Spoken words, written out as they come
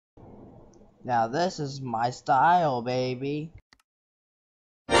Now this is my style, baby.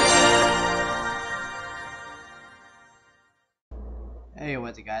 Hey,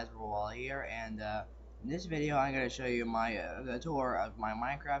 what's up guys, Wally here, and in this video I'm going to show you my the tour of my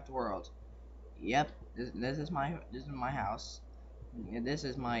Minecraft world. Yep, this is my house. This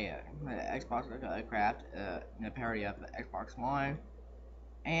is my Xbox craft, a parody of Xbox One,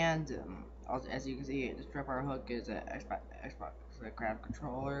 and also, as you can see, the stripper hook is a Xbox craft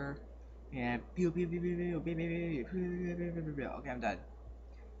controller, and pew pew pew pew pew pew pew pew pew pew pew pew. Okay, I'm done.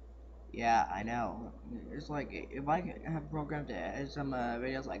 Yeah, I know. It's like if I could have programmed to edit some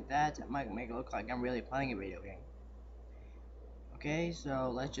videos like that, it might make it look like I'm really playing a video game. Okay,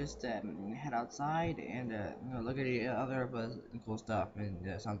 so let's just head outside and look at the other cool stuff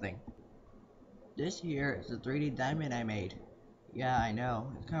and something. This here is a 3D diamond I made. Yeah, I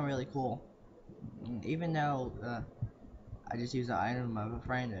know. It's kind of really cool. Even though I just used the item of a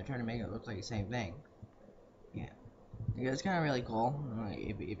friend and trying to make it look like the same thing. Yeah. Yeah, it's kind of really cool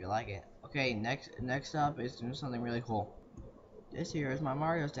if you like it. Okay, next up is something really cool. This here is my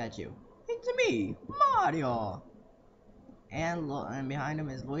Mario statue. It's me, Mario. And behind him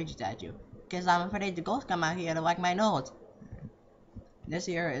is Luigi statue. Cause I'm afraid the ghost come out here to whack my nose. This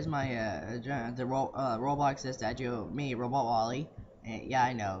here is my Roblox statue of me, Robot Wally. And yeah,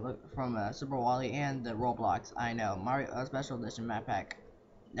 I know. Look from Super Wally and the Roblox. I know. Mario Special Edition map pack.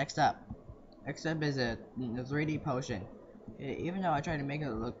 Next up. Next up is a 3D potion. Even though I tried to make it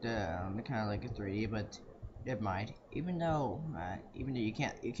look kind of like a 3D, but never mind. Even though you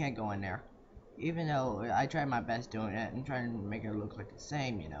can't go in there. Even though I tried my best doing it and trying to make it look like the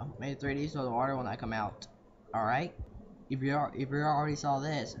same, you know, made it 3D so the water will not come out. All right. If you already saw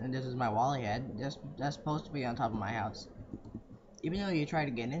this and this is my Wally head, that's supposed to be on top of my house. Even though you try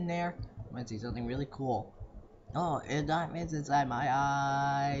to get in there, you might see something really cool. Oh, it's diamonds inside my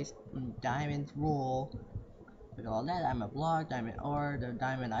eyes. Diamonds rule. With all that, I'm a block, diamond ore, the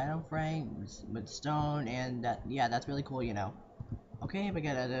diamond item frame with stone, and yeah, that's really cool, you know. Okay, we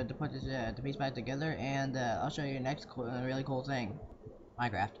gotta to put this the piece back together, and I'll show you next really cool thing.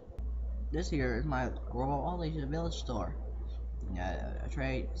 Minecraft. This here is my Robo Wally village store.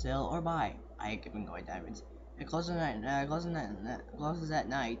 Trade, sell, or buy. I ain't giving away diamonds. It closes closes at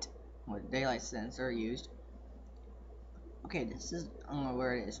night with daylight sensor used. Okay, this is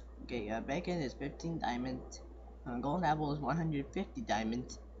where it is. Okay, bacon is 15 diamonds. Golden apple is 150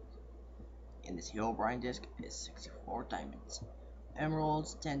 diamonds. And this Herobrine disc is 64 diamonds.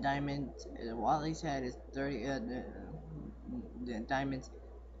 Emeralds 10 diamonds. Wally's head is 30 diamonds.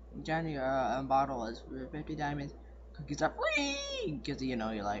 Johnny bottle is 50 diamonds. Cookies are free because you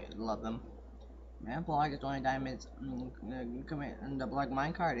know you love them. Man block is 20 diamonds. And the block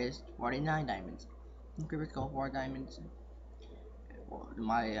minecart is 49 diamonds. Creepers go 4 diamonds.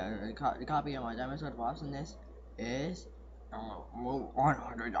 My copy of my Diamond Sword of Awesomeness is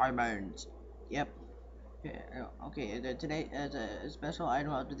 100 diamonds. Yep. Okay, today is a special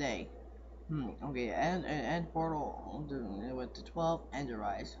item of the day. Okay, and portal with the 12 ender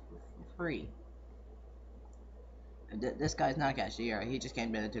eyes for free. This guy's not a cashier. He just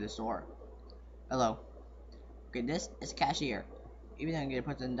came to the store. Hello. Okay, this is a cashier. Even though I'm gonna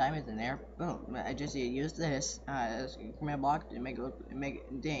put some diamonds in there, boom. I just use this as command block to make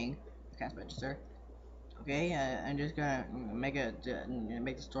it ding. Cash register. Okay, I'm just gonna make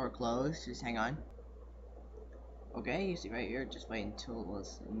make the store close. Just hang on. Okay, you see right here. Just wait until the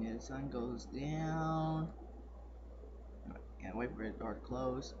sun goes down. And wait for the door to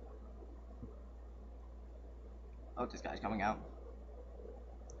close. Oh, this guy's coming out.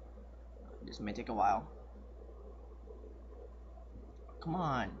 This may take a while. Come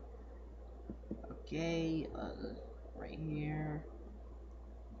on. Okay, right here.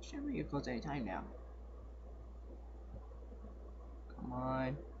 Should be close any time now. Come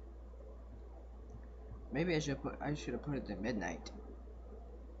on. Maybe I should have put it to midnight.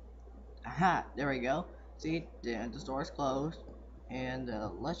 Aha! There we go. See, the store is closed, and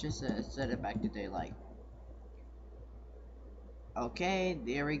let's just set it back to daylight. Okay,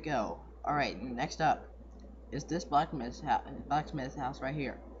 there we go. All right, next up is this blacksmith's house right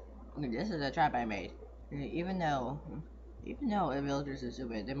here. Okay, this is a trap I made. Even though the villagers are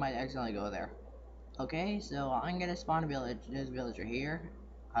stupid, they might accidentally go there. Okay, so I'm gonna spawn this villager here.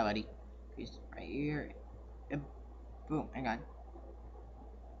 Hi, buddy. He's right here. Boom. Hang on.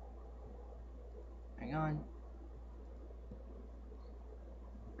 Hang on.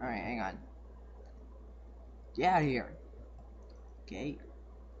 Alright, hang on. Get out of here. Okay.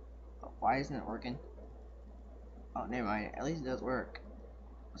 Oh, why isn't it working? Oh, never mind. At least it does work.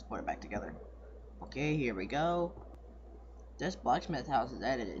 Let's put it back together. Okay, here we go. This blacksmith house is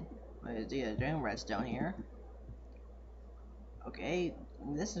edited. doing redstone here. Okay,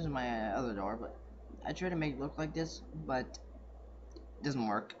 this is my other door, but I try to make it look like this, but it doesn't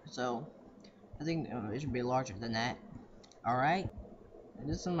work. So I think it should be larger than that. All right.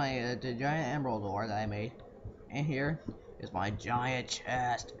 This is my the giant emerald door that I made, and here is my giant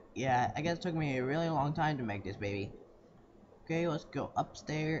chest. Yeah, I guess it took me a really long time to make this baby. Okay, let's go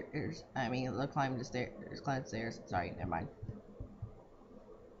upstairs. I mean, let's climb the stairs. Climb the stairs. Sorry, never mind.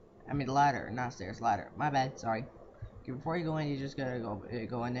 I mean ladder, not stairs. Ladder. My bad. Sorry. Okay, before you go in, you just gotta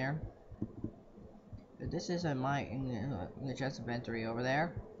go in there. This is my in the chest inventory over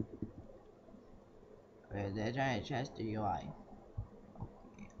there. The giant chest UI.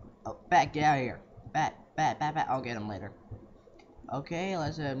 Oh, Bat, get out of here. Bat. I'll get him later. Okay,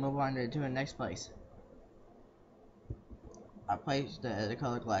 let's move on to the next place. I placed the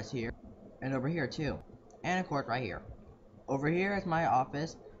color glass here, and over here too, and of course right here. Over here is my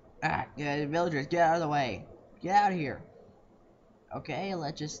office. Yeah, villagers, get out of the way. Get out of here. Okay,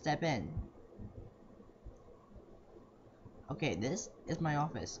 let's just step in. Okay, this is my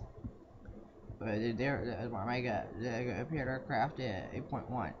office. There, my God, the computer craft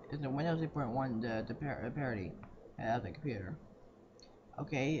 8.1. It's the Windows 8.1 the parody of the computer.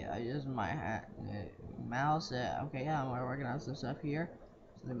 Okay, this is my mouse. Okay, yeah, I'm working on some stuff here.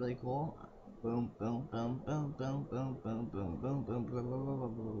 Something really cool. Boom, boom, boom, boom, boom, boom, boom, boom, boom, boom,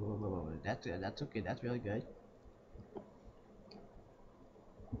 boom, boom. That's okay. That's really good.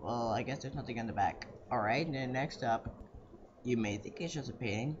 Well, I guess there's nothing on the back. Alright, and then next up, you may think it's just a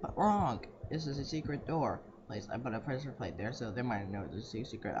painting, but wrong! This is a secret door place. I put a pressure plate there, so they might know it's a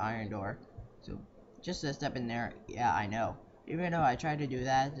secret iron door. So, just a step in there, yeah, I know. Even though I tried to do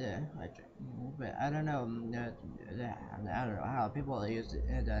that, but I don't know, I don't know how people use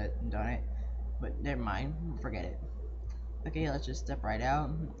it, done it, but never mind, forget it. Okay, let's just step right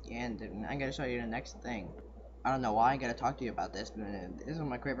out, and I'm gonna show you the next thing. I don't know why I gotta talk to you about this, but this is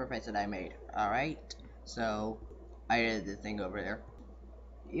my creeper face that I made. Alright, so I did this thing over there.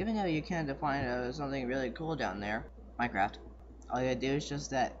 Even though you can't define something really cool down there, Minecraft, all you gotta do is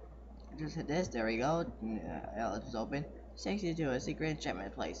just hit this. There we go. Let's open. It takes you to a secret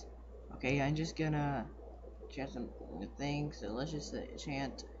enchantment place. Okay, I'm just gonna chant some things. So let's just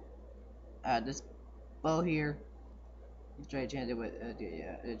chant this bow here. Try to chant it with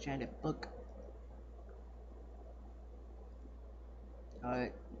the enchanted book.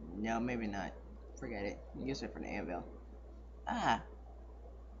 No, maybe not. Forget it. Use it for the anvil.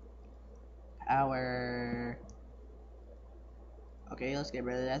 Power. Okay, let's get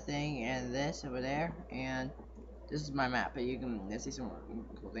rid of that thing and this over there. And this is my map. But you can see some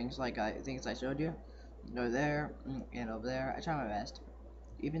cool things like things I showed you. Over there and over there. I try my best.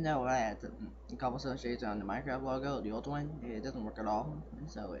 Even though I had a couple of shades on the Minecraft logo, the old one, it doesn't work at all.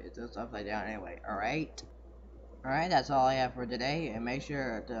 So it does upside down anyway. Alright. Alright, that's all I have for today, and make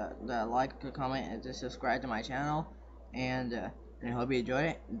sure to like, comment, and to subscribe to my channel, and I hope you enjoyed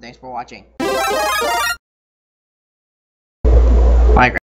it, and thanks for watching.